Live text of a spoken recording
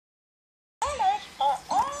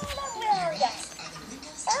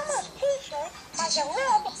has a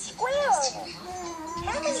red square on it.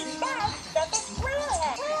 How many sides does a square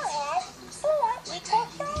have? Square has 4 equal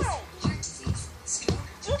sides.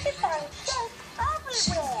 You can find shapes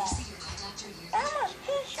everywhere. Elmo's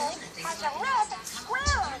t-shirt has a red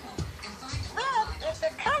square on it. Red is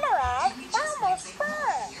the color of Elmo's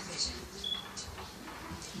fur.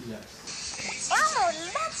 Elmo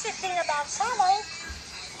loves to sing about colors.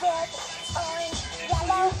 Red, orange,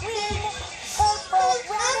 yellow, green, purple,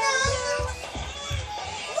 red, and blue.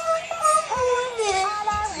 All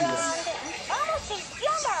around. Elmo sees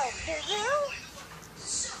yellow, do you?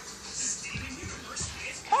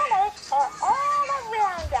 Colors are all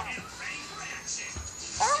around us.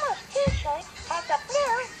 Elmo's t-shirt has a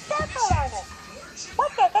blue circle on it.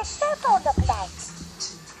 What does a circle look like?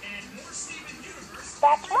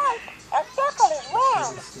 That's right, a circle is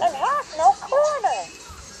round and has no corners.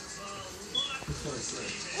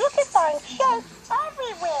 You can find shapes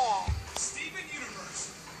everywhere.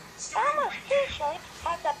 Elmo's t-shirt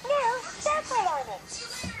has a blue circle on it.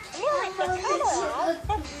 Blue is the color of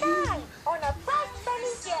the sky on a bright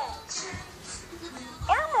sunny day.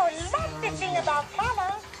 Elmo loves to sing about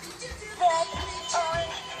colors. Red,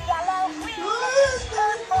 orange, yellow, green,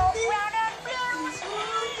 purple, red, and blue.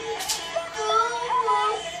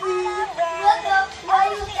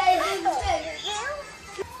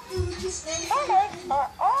 Colors are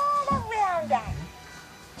all around us.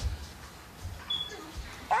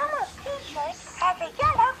 Elmo's t-shirt has a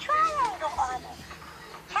yellow triangle on it.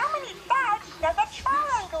 How many sides does a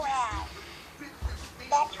triangle have?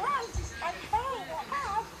 That's right, a triangle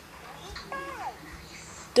has 3 sides.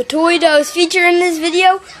 The toy that was featured in this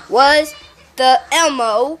video was the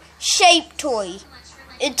Elmo shape toy.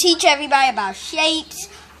 It teaches everybody about shapes,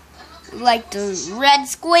 like the red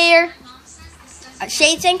square,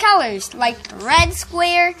 shapes and colors, like the red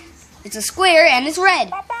square, it's a square and it's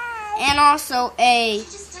red. And also a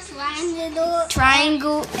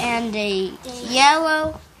triangle and a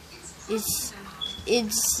yellow, it's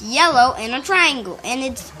yellow and a triangle, and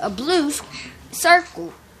it's a blue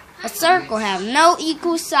circle. A circle have no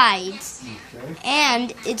equal sides,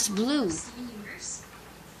 and it's blue.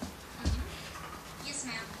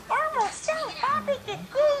 Elmo's so happy to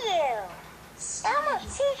see you. Elmo's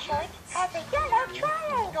t-shirt has a yellow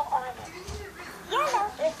triangle on it. Yellow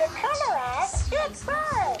is the color of Big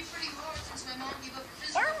Bird.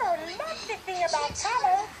 Elmo loves to sing about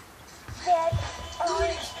colors. Red,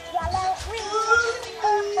 orange, yellow, green,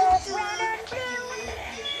 purple, red, and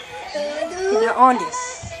blue. They're on this.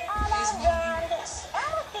 All around.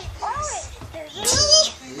 Elmo sees orange, do you?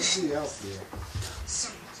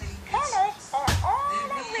 Colors are all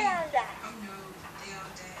around us.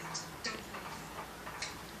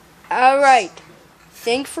 Alright,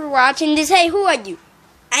 thanks for watching this. Hey, who are you?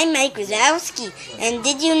 I'm Mike Wazowski, and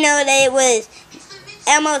did you know that it was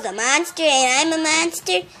Elmo's a monster and I'm a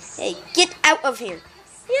monster? Hey, get out of here.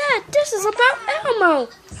 Yeah, this is about Elmo.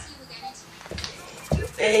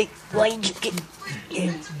 Hey, why did you get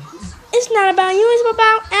here? It's not about you, it's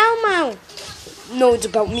about Elmo. No, it's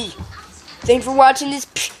about me. Thanks for watching this.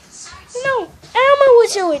 No, Elmo will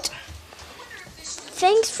show it.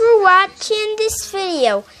 Thanks for watching this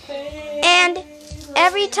video. And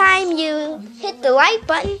every time you hit the like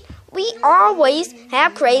button, we always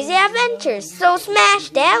have crazy adventures. So smash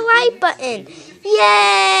that like button.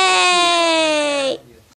 Yay!